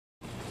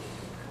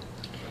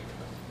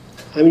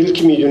همینجور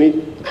که میدونید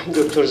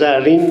دکتر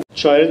زرین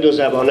شاعر دو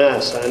زبانه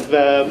هستند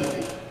و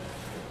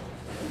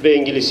به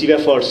انگلیسی و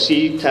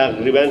فارسی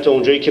تقریبا تا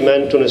اونجایی که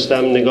من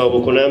تونستم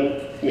نگاه بکنم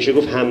میشه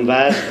گفت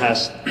هموزن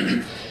هست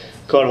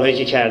کارهایی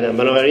که کردم.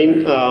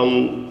 بنابراین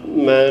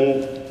من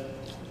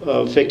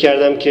فکر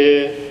کردم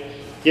که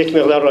یک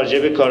مقدار راجع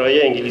به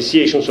کارهای انگلیسی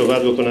ایشون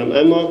صحبت بکنم،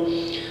 اما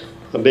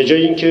به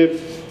جای اینکه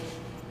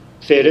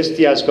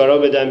فهرستی از کارا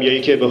بدم یا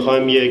اینکه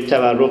بخوایم یک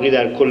تورقی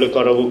در کل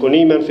کارا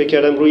بکنیم، من فکر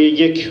کردم روی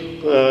یک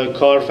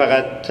کار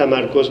فقط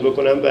تمرکز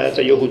بکنم و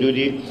حتی یه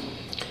حدودی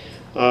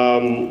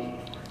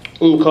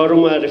اون کار رو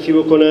معرفی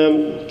بکنم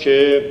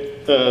که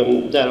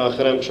در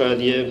آخرم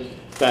شاید یه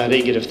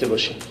بهره گرفته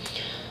باشیم.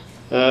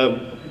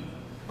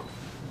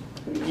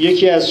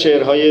 یکی از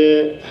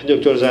شعرهای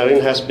دکتر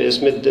زرین هست به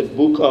اسم The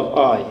Book of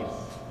I،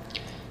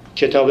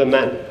 کتاب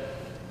من،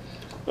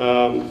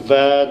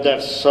 و در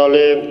سال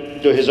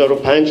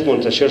 2005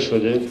 منتشر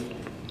شده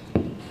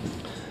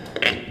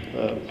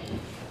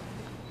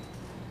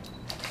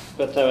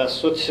و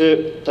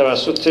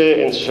توسط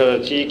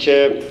انتشاراتی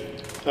که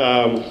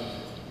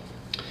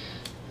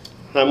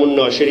همون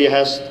ناشری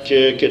هست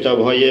که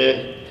کتاب‌های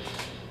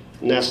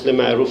نسل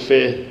معروف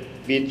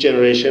بیت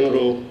جنریشن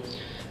رو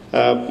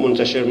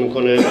منتشر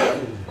میکنه،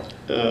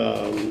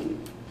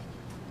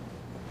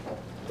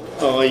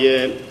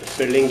 آقای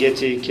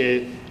فرلینگتی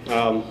که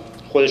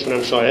خودشون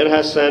هم شاعر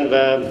هستن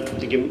و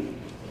دیگه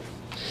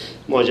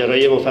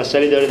ماجرای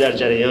مفصلی داره در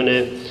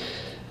جریان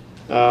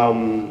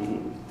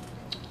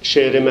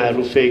شعر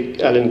معروف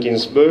آلن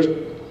گینزبرگ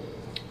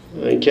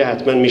که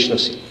حتما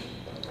میشناسید.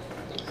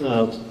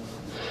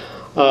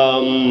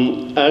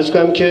 عرض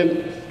کنم که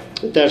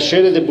در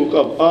شعر The Book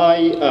of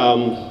I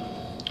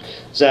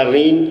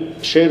زرین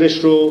شعرش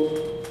رو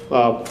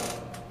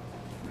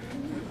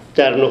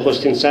در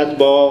نخستین سطح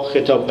با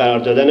خطاب قرار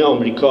دادن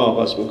آمریکا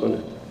آغاز میکنه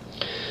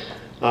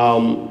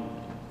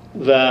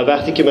و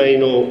وقتی که من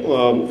اینو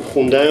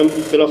خوندم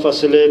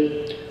بلافاصله،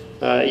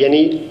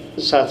 یعنی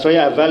سطرهای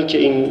اول که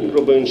این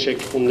رو به این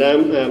شکل خوندم،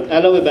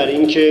 علاوه بر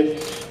این که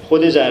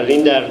خود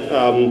زرین در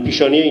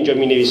پیشانی اینجا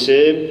می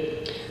نویسه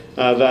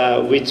و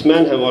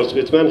ویتمن هم، والت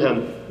ویتمن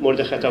هم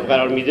مورد خطاب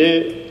قرار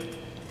میده،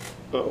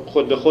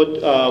 خود به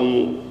خود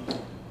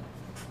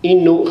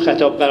این نوع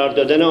خطاب قرار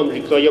دادن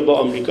آمریکا یا با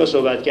آمریکا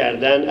صحبت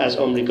کردن، از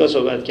آمریکا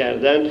صحبت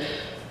کردن،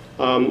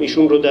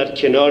 ایشون رو در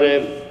کنار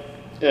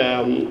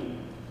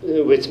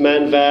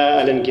ویتمن و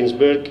آلن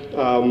گینزبرگ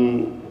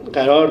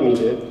قرار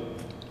میده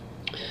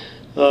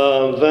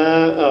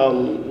و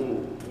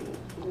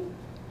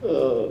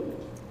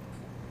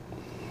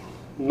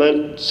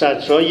من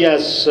سطرهایی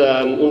از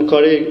اون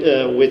کار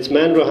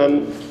ویتمن رو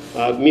هم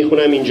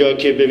میخونم اینجا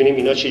که ببینیم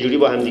اینا چجوری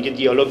با هم دیگه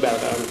دیالوگ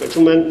برقرار میکنه،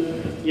 چون من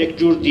یک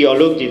جور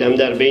دیالوگ دیدم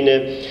در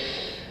بین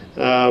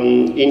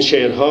این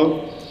شعرها.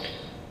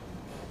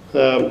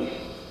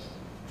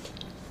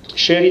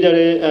 شعری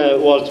داره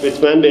والت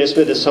ویتمن به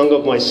اسم The Song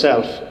of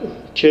Myself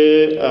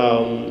که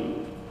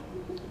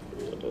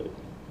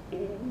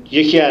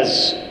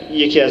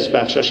یکی از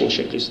بخشاش این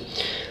شکلی است: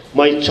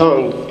 My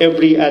tongue,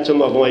 every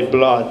atom of my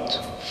blood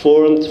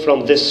formed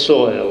from this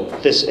soil,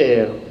 this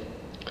air,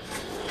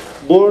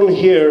 born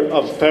here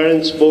of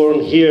parents born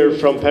here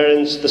from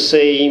parents the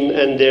same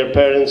and their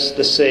parents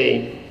the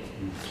same.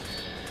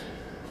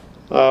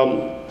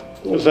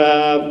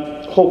 و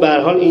خب به هر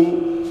حال این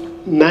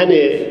من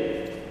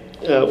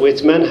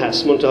ویتمن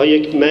هست، منتها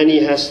یک منی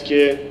هست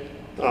که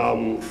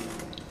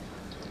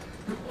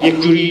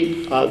یک جوری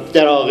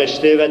در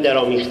آغشته و در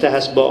آمیخته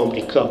هست با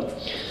آمریکا.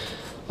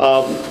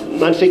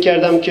 من فکر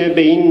کردم که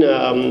به این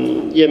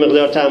یه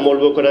مقدار تأمل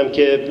بکنم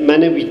که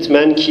من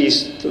ویتمن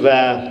کیست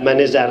و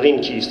من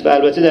زرین کیست، و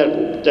البته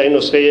در این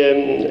نسخه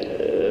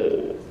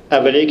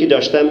اولیه‌ای که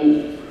داشتم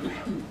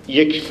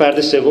یک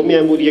فرد سومی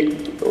هم بود، یک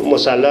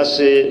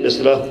مثلث به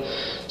اصطلاح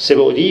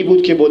سه‌بعدی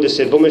بود که بعد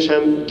سومش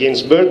هم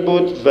گینزبرگ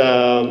بود و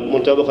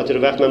منتها به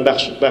خاطر وقت من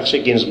بخش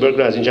گینزبرگ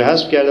رو از اینجا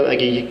حذف کردم.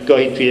 اگه یک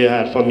گاهی توی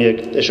حرفام یک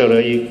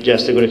اشاره‌ای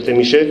جسته گرفته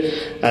میشه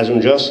از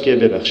اونجاست که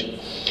ببخشید.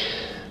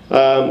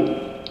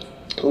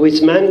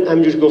 ویتمن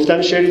همینجور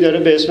گفتم شعری داره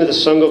به اسم The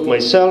Song of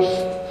Myself.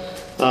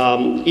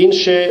 این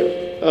شعر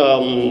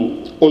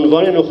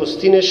عنوان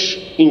نخستینش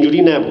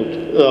اینجوری نبود،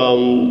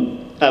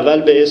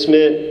 اول به اسم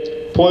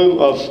Poem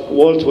of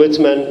Walt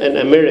Whitman an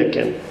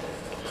American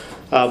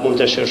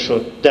منتشر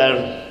شد در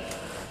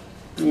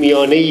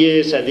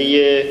میانه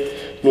سده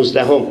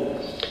 19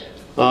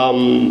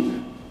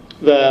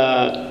 و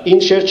این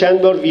شعر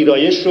چند بار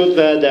ویرایش شد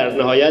و در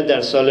نهایت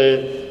در سال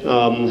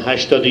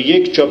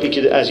 81 چاپی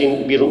که از این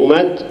بیرون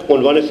اومد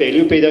عنوان فعلی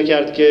رو پیدا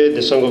کرد که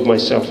The Song of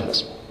Myself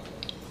هست.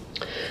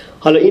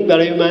 حالا این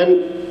برای من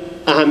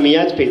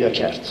اهمیت پیدا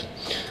کرد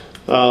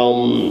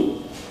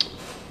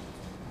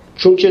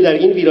چون که در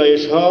این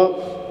ویرایش ها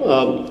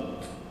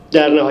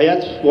در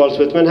نهایت والت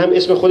ویتمن هم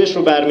اسم خودش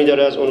رو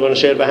برمی‌داره از عنوان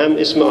شعر و هم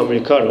اسم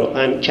آمریکا رو،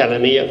 هم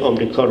کلمه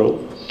آمریکا رو،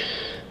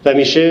 و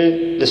میشه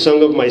The Song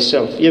of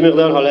Myself. یه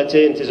مقدار حالت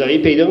انتزاعی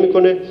پیدا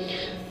میکنه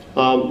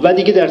و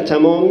دیگه در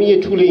تمامی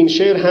طول این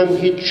شعر هم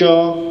هیچ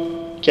جا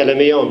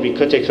کلمه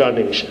آمریکا تکرار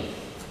نمیشه.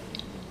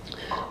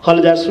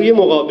 حالا در سوی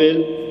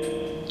مقابل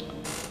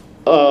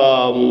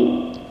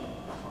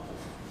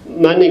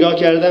من نگاه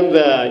کردم و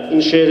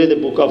این شعر The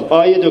Book of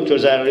I دکتر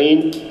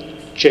زرین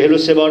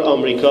 43 بار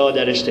آمریکا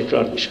درش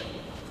تکرار میشه.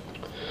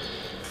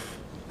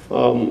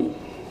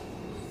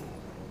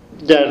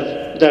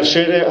 در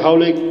شعر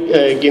هاول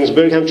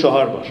گینزبرگ هم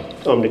 4 بار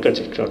آمریکا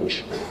تکرار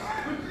میشه.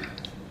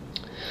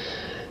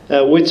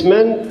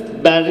 ویتمن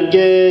برگ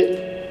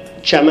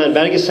چمن،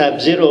 برگ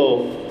سبزی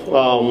رو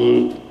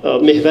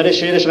محور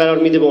شعرش قرار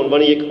میده به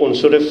عنوان یک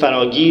عنصر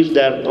فراگیر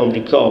در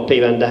آمریکا،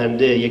 پیوند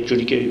دهنده، یک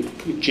جوری که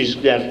چیز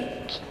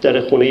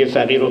در خونه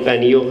فقیر و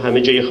غنی و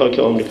همه جای خاک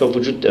آمریکا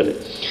وجود داره.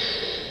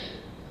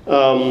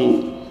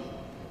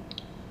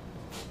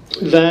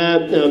 و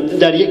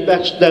در یک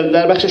بخش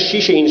در بخش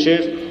 6 این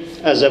شعر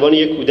از زبان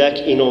یک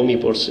کودک اینو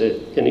میپرسه،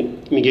 یعنی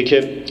میگه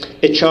که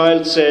A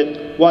child said,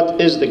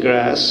 What is the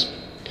grass?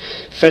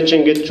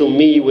 Fetching it to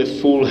me with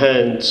full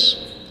hands.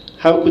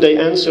 How could I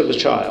answer the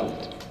child?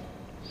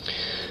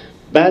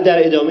 بعد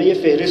در ادامه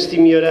فهرستی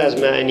میاره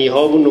از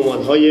معنی‌ها و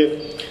نمادهای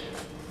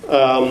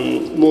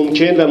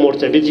ممکن و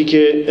مرتبطی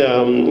که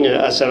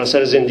از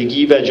سراسر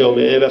زندگی و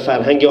جامعه و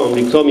فرهنگ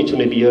آمریکا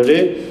میتونه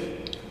بیاره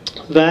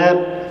و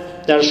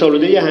در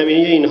شالوده همه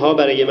اینها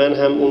برای من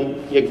هم اون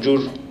یک جور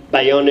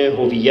بیان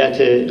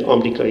هویت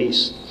آمریکایی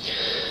است.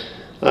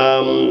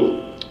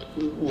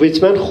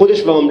 ویتمن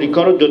خودش و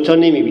آمریکا رو دوتا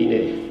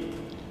نمیبینه،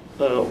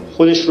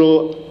 خودش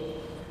رو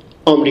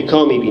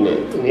آمریکا میبینه،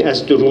 یعنی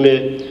از درون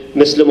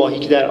مثل ماهی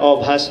که در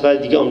آب هست و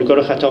دیگه آمریکا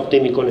رو خطاب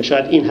نمیکنه.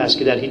 شاید این هست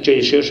که در هیچ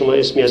جای شعر شما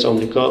اسمی از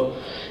آمریکا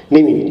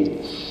نمیبینید،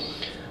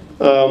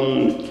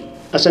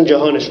 اصلا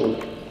جهانشون.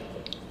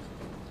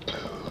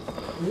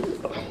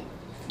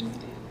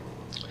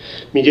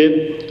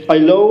 میگه I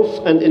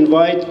loaf and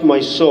invite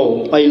my soul.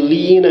 I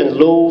lean and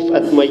loaf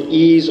at my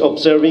ease,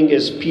 observing a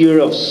spear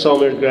of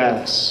summer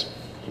grass.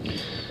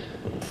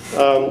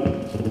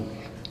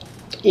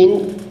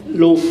 این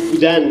لوف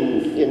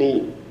بودن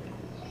یعنی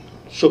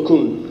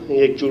سکون،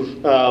 یک جور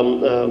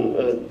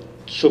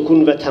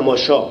سکون و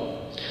تماشا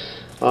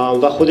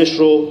و خودش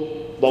رو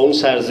با اون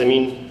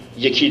سرزمین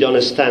یکی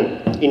دانستن،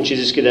 این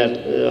چیزیست که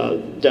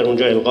در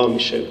اونجا القا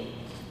میشه.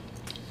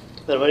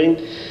 بنابراین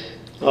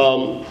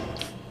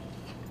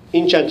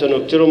این چند تا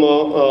نکته رو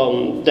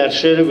ما در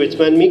شعر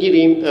ویتمن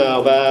میگیریم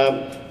و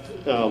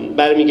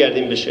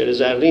برمیگردیم به شعر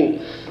زرین.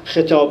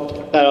 خطاب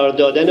قرار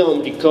دادن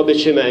آمریکا به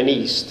چه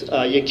معنی است؟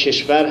 یک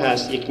کشور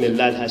هست، یک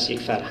ملت هست، یک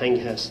فرهنگ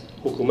هست،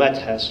 حکومت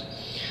هست.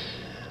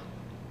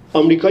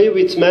 آمریکای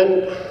ویتمن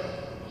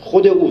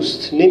خود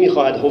اوست،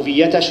 نمیخواهد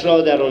هویتش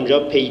را در آنجا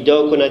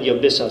پیدا کند یا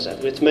بسازد.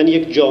 ویتمن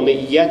یک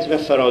جامعیت و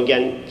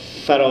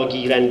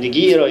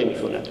فراگیرندگی ارائه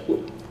میکند.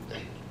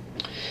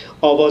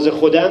 آواز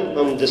خودم،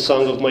 The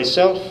Song of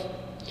Myself،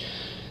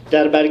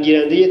 در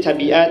برگیرنده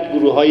طبیعت،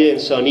 گروه‌های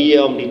انسانی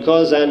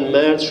آمریکا، زن،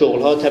 مرد،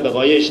 شغل‌ها،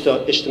 طبقه‌های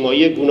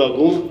اجتماعی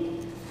گوناگون،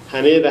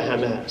 همه و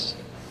همه است.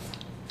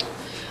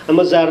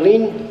 اما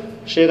زرین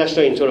شعرش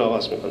را اینطور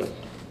آغاز می‌کند.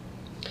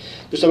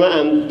 دوستان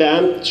من به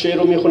عمد شعر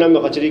رو میخونم به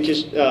خاطری که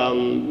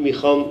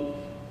میخوام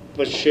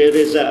با شعر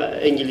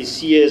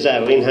انگلیسی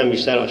زرین هم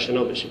بیشتر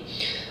آشنا بشیم.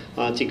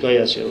 تیکایی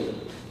از شعر رو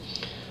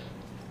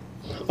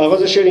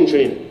آغاز شعر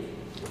اینطورینه.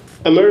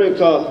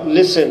 America,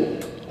 listen,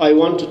 I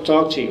want to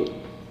talk to you.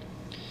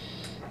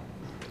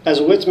 As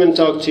Whitman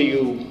talked to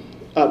you.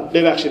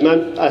 ببخشید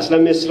من اصلا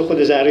مثل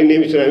خود زرین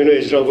نمیتونم اینو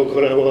اجرا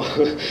بکنم و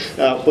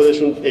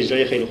خودشون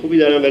اجرای خیلی خوبی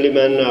دارن، ولی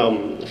من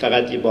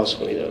فقط یه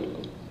بازخوانی دارم.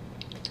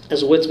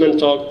 As Whitman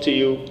talked to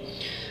you,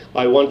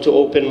 I want to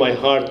open my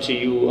heart to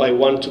you. I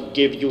want to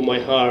give you my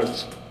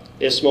heart,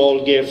 a small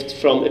gift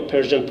from a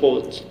Persian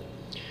poet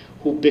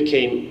who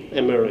became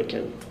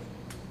American.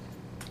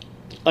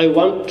 I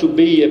want to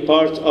be a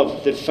part of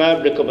the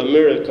fabric of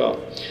America.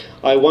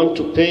 I want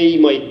to pay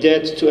my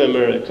debt to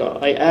America.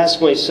 I ask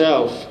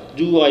myself,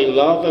 do I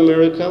love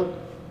America?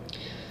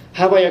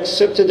 Have I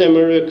accepted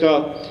America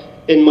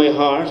in my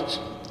heart?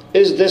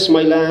 Is this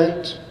my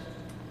land?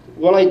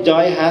 Will I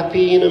die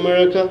happy in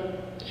America?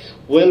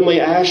 Will my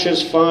ashes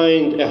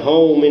find a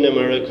home in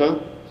America?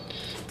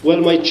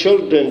 Will my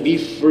children be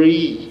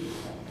free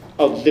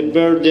of the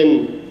burden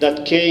that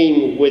came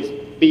with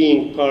being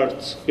part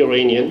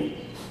Iranian?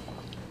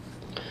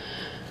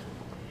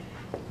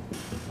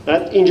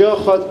 اینجا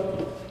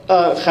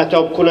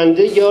خطاب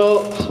کننده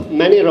یا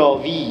من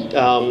راوی،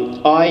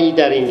 آی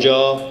در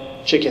اینجا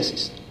چه کسی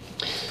است؟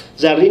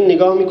 زرین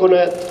نگاه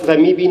میکند و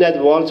میبیند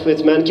والت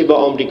ویتمن که با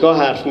آمریکا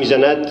حرف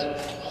میزند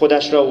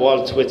خودش را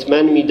والت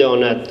ویتمن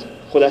میداند،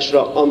 خودش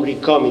را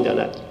آمریکا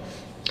میداند.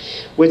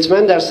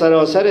 ویتمن در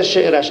سراسر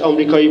شعرش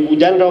آمریکایی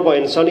بودن را با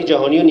انسانی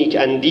جهانی و نیک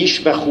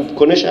اندیش و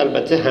خوبکنش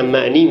البته هم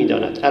معنی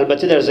میداند.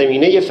 البته در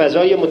زمینه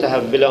فضای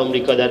متحول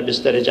آمریکا در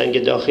بستر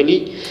جنگ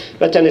داخلی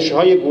و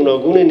تنش‌های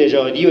گوناگون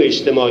نژادی و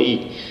اجتماعی،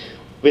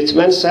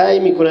 ویتمن سعی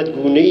میکند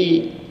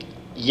گونه‌ای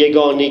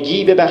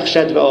یگانگی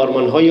ببخشد و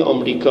آرمان‌های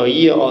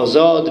آمریکایی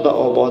آزاد و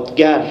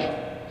آبادگر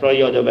را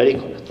یادآوری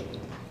کند.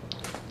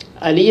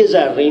 علی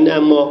زرین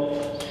اما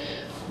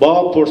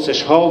با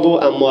پرسش‌ها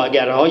و اما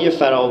اگرهای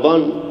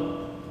فراوان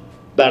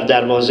بر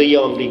دروازه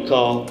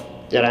آمریکا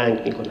درنگ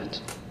می کند.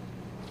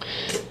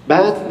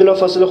 بعد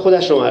بلافاصله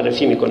خودش رو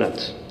معرفی می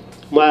کند،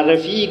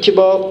 معرفی که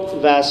با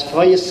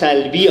وصف‌های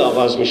سلبی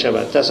آغاز می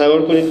شود.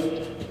 تصور کنید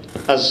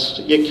از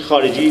یک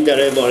خارجی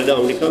در وارد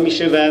آمریکا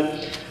میشه و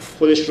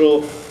خودش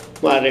رو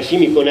معرفی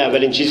میکنه.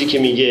 اولین چیزی که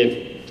میگه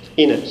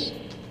این است: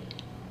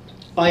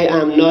 I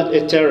am not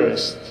a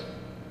terrorist.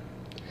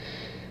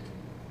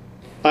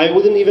 I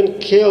wouldn't even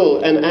kill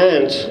an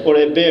ant or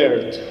a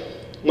bird.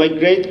 My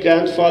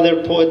great-grandfather,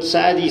 poet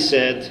Sadi,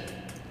 said,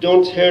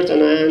 don't hurt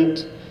an ant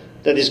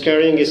that is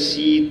carrying a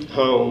seed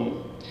home.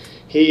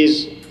 He is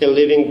a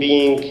living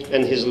being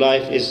and his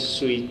life is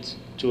sweet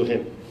to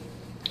him.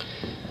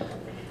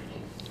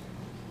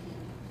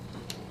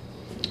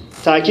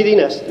 تأکید این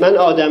است: من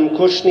آدم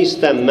کش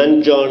نیستم،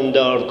 من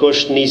جاندار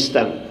کش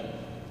نیستم.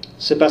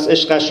 سپس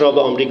عشقش را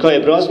به آمریکا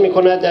ابراز می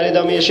کند در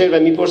ادامه شعر و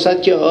می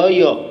پرسد که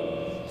آیا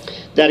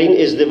در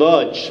این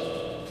ازدواج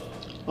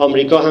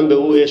آمریکا هم به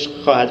او عشق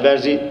خواهد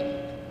ورزید؟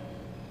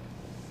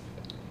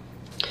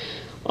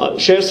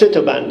 شعر 3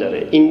 تا بند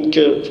داره. این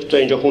که تا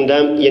اینجا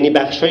خوندم، یعنی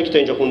بخش‌هایی که تا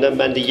اینجا خوندم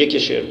بند 1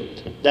 شعر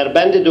بود. در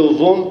بند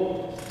دوم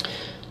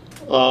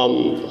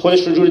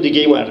خودش رو جور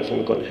دیگه ای معرفی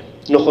میکنه.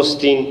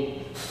 نخستین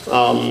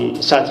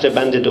سطر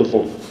بند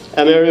دوم: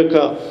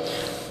 America,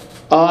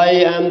 I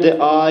am the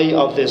eye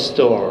of the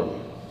storm.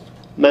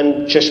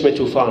 من چشم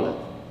طوفانم.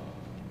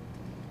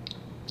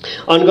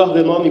 آنگاه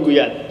به ما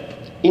میگوید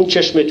این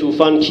چشم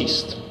طوفان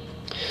کیست؟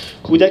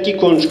 کودکی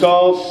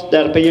کنجکاو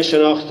در پی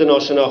شناخت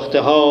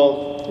ناشناخته ها،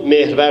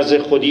 مهرورز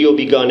خودی و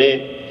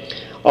بیگانه،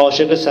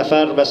 عاشق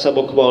سفر و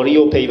سبکباری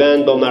و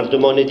پیوند با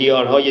مردمان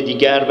دیارهای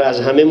دیگر و از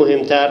همه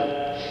مهمتر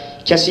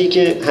کسی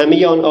که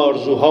همه آن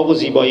آرزوها و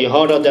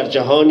زیبایی‌ها را در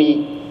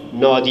جهانی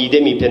نادیده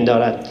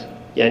میپندارد،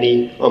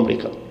 یعنی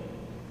آمریکا.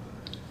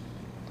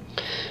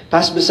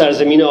 پس به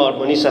سرزمین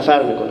آرمانی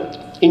سفر میکند.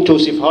 این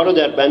توصیف‌ها رو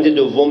در بند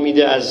دوم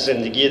میده از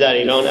زندگی در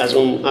ایران، از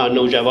اون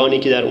نوجوانی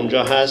که در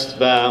اونجا هست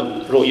و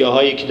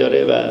رویاهایی که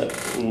داره و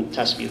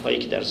تصویرهایی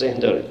که در ذهن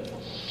داره.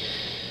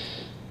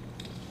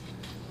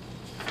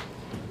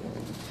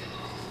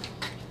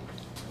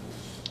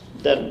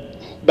 در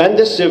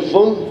بند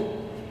سوم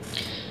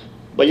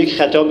با یک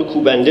خطاب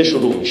کوبنده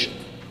شروع میشه: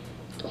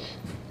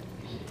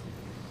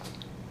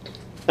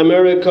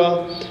 America,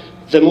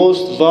 the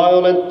most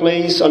violent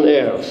place on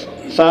earth.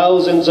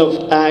 Thousands of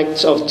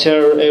acts of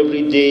terror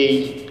every day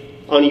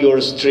on your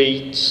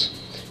streets,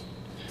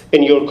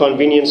 in your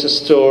convenience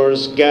stores,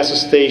 gas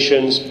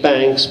stations,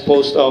 banks,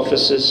 post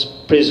offices,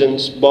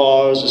 prisons,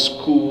 bars,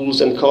 schools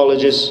and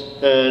colleges,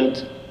 and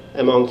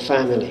among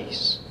families.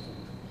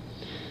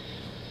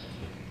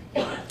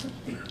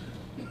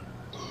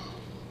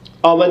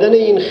 آمدن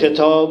این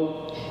خطاب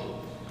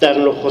در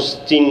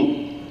نخستین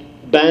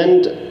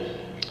بند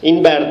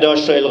این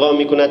برداشت را القا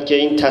می کند که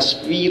این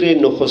تصویر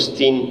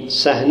نخستین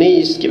صحنه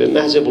است که به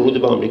محض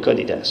ورود به آمریکا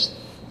دیده است.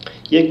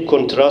 یک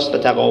کنتراست و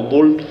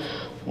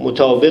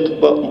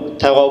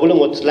تقابل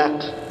مطلق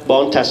با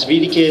آن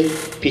تصویری که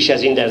پیش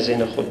از این در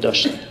ذهن خود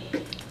داشت.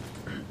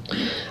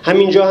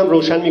 همینجا هم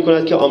روشن می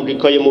کند که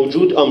آمریکای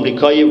موجود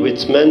آمریکای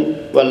ویتمن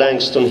و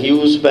لنگستون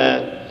هیوز و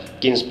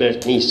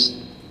گینزبرگ نیست.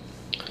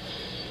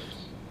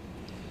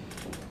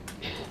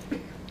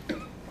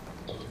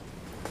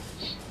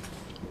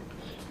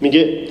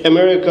 میگه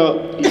America,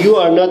 you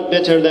are not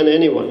better than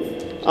anyone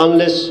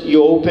unless you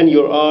open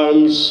your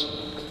arms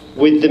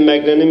with the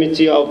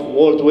magnanimity of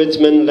Walt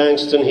Whitman,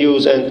 Langston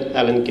Hughes and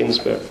Allen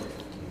Ginsberg.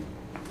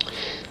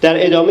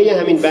 در ادامه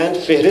همین بند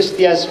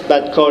فهرستی از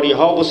بدکاری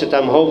ها و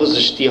ستم ها و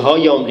زشتی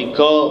های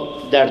آمریکا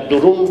در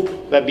درون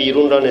و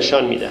بیرون را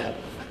نشان میدهد.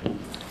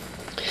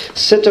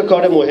 3 تا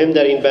کار مهم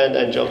در این بند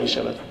انجام می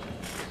شود.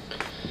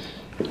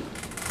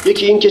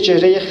 یکی این که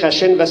چهره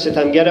خشن و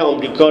ستمگر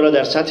آمریکا را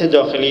در سطح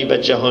داخلی و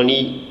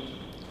جهانی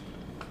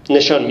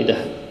نشان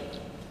می‌دهد.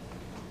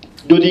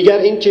 دو دیگر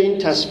این که این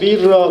تصویر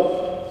را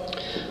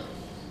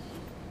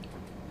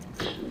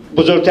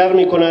بزرگتر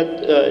می‌کند،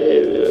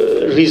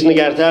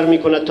 ریزنگرتر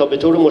می‌کند تا به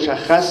طور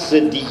مشخص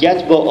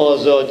ضدیت با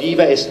آزادی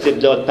و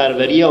استبداد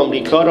پروری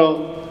آمریکا را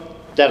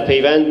در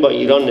پیوند با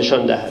ایران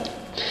نشان دهد.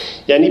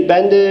 یعنی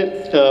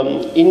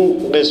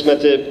این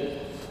قسمت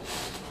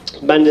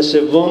بند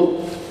سوم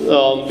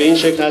به این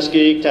شکل هست که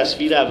یک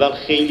تصویر اول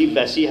خیلی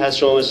وسیع هست،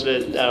 شما مثل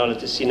در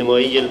حالت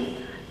سینمایی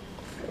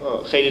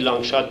خیلی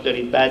لانگ شات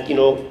دارید، بعد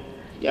اینو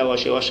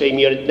یواش یواش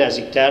میارید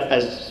نزدیکتر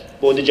از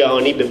بعد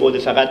جهانی به بعد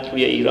فقط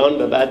روی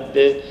ایران و بعد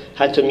به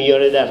حتی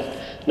میاره در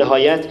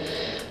نهایت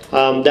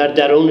در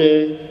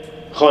درون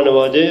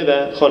خانواده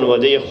و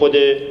خانواده خود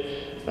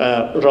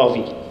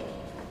راوی.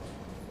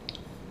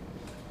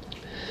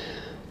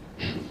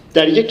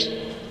 در یک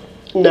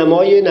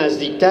نمای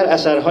نزدیکتر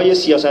اثرهای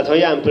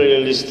سیاست‌های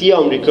امپریالیستی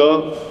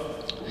آمریکا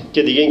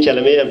که دیگه این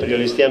کلمه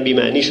امپریالیستی هم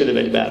بی‌معنی شده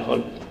ولی به هر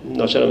حال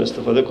ناچارم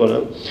استفاده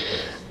کنم،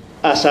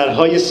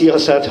 اثرهای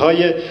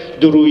سیاست‌های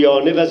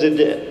درویانه و ضد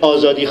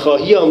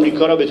آزادی‌خواهی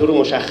آمریکا را به طور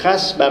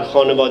مشخص بر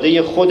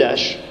خانواده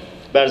خودش،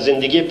 بر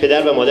زندگی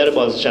پدر و مادر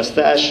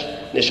بازنشسته‌اش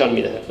نشان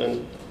می‌دهد. من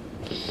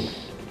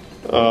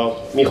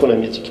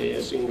میخونم یه تیکه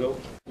از این رو.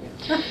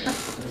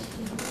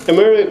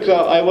 America,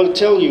 I will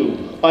tell you,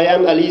 I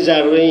am Ali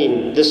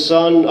Zerrin, the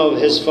son of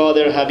his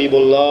father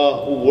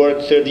Habibullah, who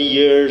worked 30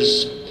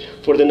 years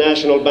for the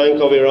National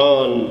Bank of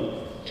Iran.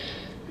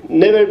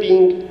 Never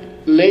being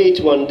late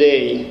one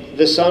day,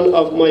 the son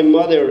of my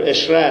mother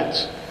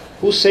Eshrat,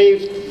 who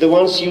saved the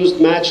once used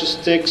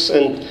matchsticks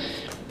and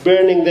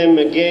burning them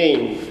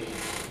again,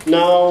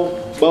 now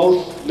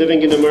both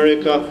living in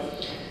America,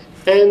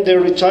 and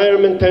their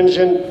retirement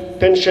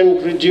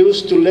pension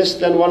reduced to less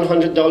than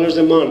 $100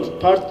 a month,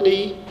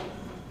 partly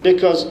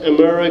because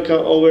America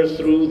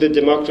overthrew the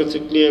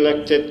democratically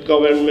elected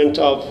government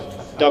of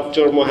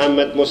Dr.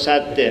 Muhammad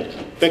Mossadegh,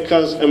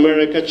 because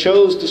America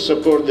chose to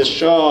support the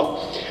Shah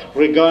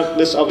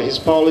regardless of his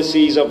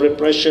policies of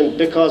repression,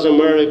 because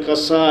America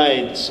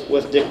sides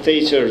with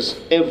dictators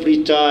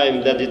every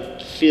time that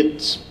it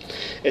fits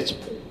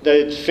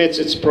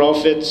its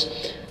profits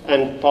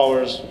and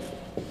power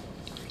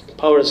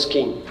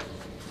scheme.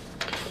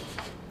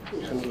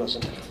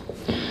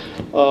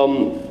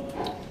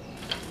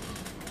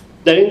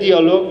 در این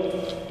دیالوگ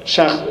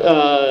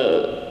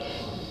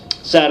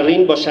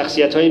زرین با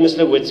شخصیت‌هایی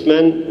مثل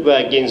ویتمن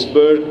و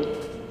گینزبرگ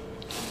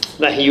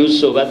و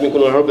هیوز صحبت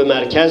میکنه، اونها رو به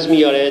مرکز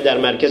میاره، در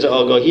مرکز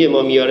آگاهی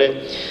ما میاره.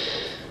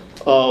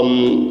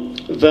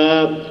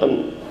 و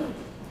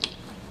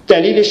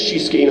دلیلش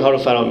چیست که اینها رو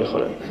فرا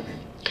میخونن؟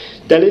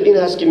 دلیل این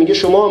هست که میگه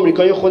شما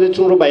آمریکای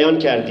خودتون رو بیان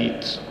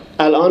کردید،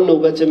 الان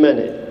نوبت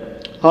منه،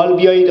 حال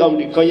بیایید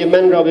آمریکای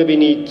من را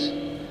ببینید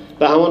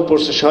و همان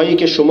پرسش هایی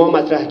که شما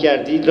مطرح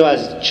کردید را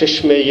از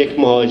چشم یک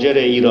مهاجر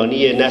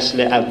ایرانی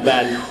نسل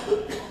اول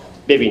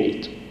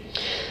ببینید.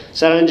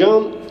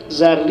 سرانجام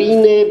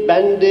زرین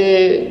بند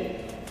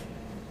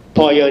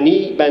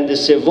پایانی، بند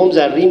سوم،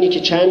 زرینی که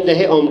چند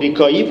دهه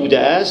آمریکایی بوده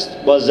است،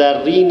 با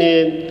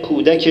زرین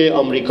کودک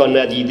آمریکا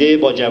ندیده،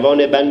 با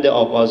جوان بند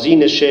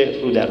آغازین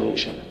شعر رو در رو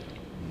میشود.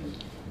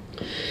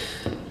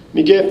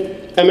 میگه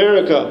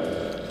America,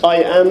 I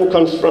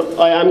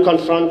am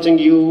confronting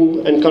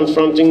you and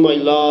confronting my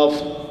love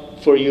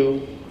for you.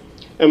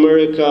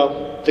 America,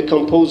 the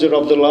composer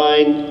of the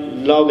line,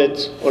 love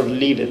it or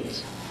leave it.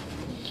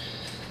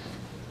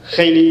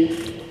 خیلی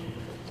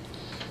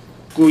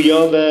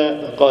گویا و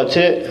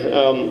قاطع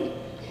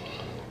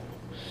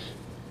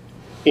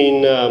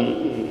این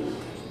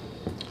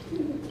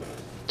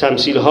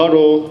تمثیل ها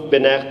رو به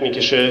نقد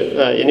میکشه،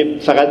 یعنی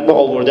فقط با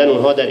آوردن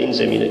اونها در این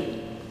زمینه.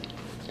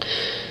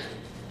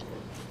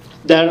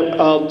 در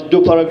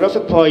دو پاراگراف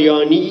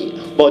پایانی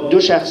با دو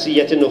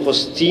شخصیت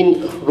نخستین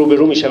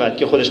روبرو می شود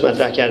که خودش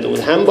مطرح کرده بود،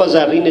 هم با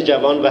زرین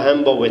جوان و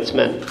هم با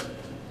ویتمن.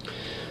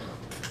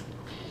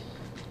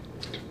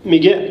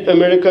 میگه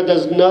America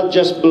does not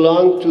just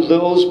belong to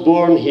those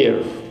born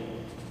here.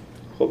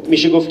 خب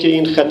میشه گفت که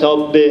این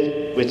خطاب به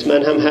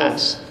ویتمن هم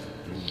هست.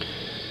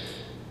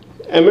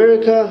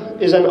 America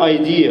is an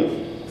idea,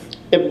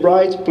 a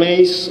bright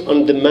place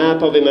on the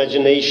map of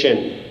imagination.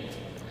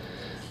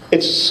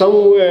 It's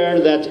somewhere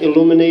that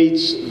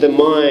illuminates the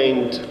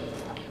mind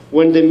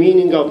when the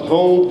meaning of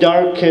home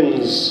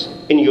darkens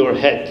in your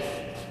head.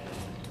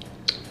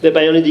 به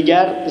بیان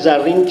دیگر،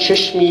 زرین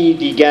چشمی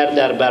دیگر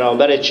در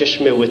برابر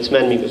چشم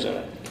ویتمن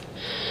می‌گذارد.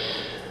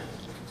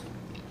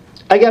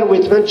 اگر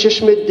ویتمن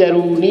چشم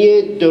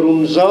درونی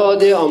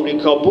درونزاد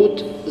آمریکا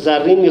بود،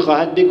 زرین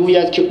می‌خواهد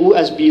بگوید که او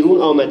از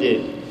بیرون آمده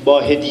با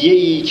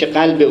هدیه‌ای که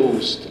قلب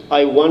اوست.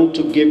 I want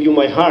to give you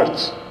my heart.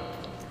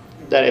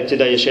 در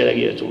ابتدای شعر اگه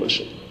یادتون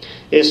باشه.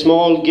 A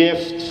small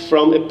gift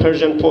from a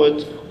Persian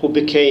poet who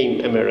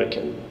became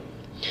American.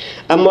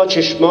 اما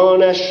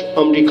چشمانش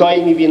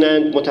آمریکایی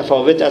می‌بینند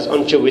متفاوت از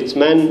آنچه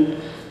ویتمن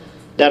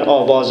در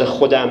آواز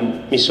خودم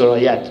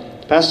می‌سراید.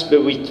 پس به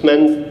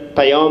ویتمن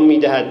پیام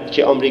می‌دهد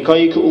که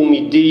آمریکایی که او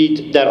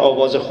می‌دید در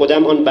آواز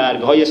خودم، آن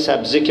برگ‌های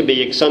سبزه که به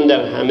یکسان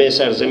در همه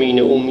سرزمین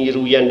او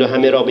می‌رویند و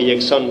همه را به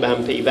یکسان به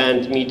هم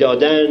پیوند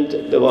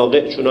می‌دادند، به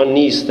واقع چنان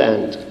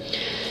نیستند.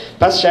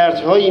 پس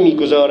شرط‌هایی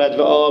می‌گذارد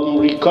و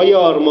آمریکای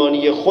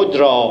آرمانی خود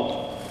را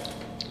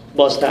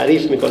باز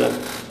تعریف می‌کند.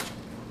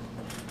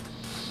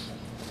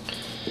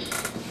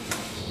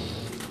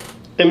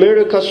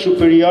 America's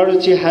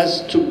superiority has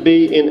to be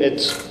in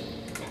its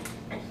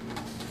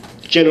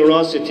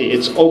generosity,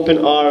 its open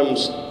arms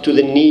to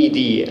the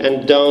needy and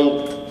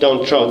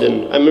downtrodden.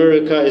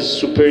 America is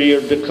superior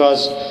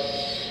because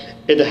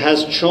it has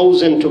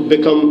chosen to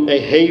become a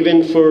haven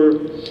for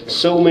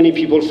so many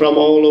people from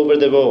all over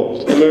the world.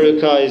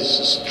 America is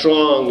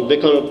strong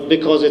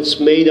because it's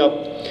made up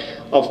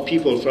of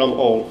people from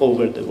all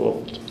over the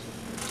world.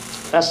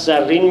 پس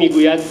زرین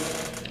میگوید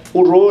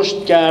او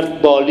رشد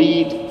کرد،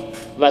 بالید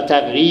و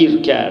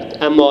تغییر کرد،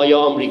 اما آیا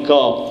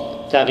آمریکا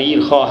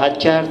تغییر خواهد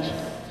کرد؟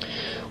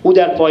 او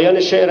در پایان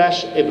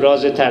شعرش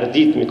ابراز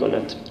تردید می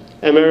کند.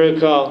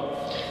 America,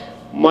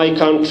 my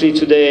country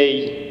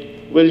today,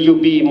 will you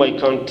be my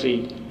country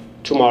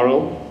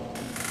tomorrow?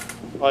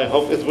 I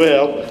hope it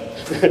will.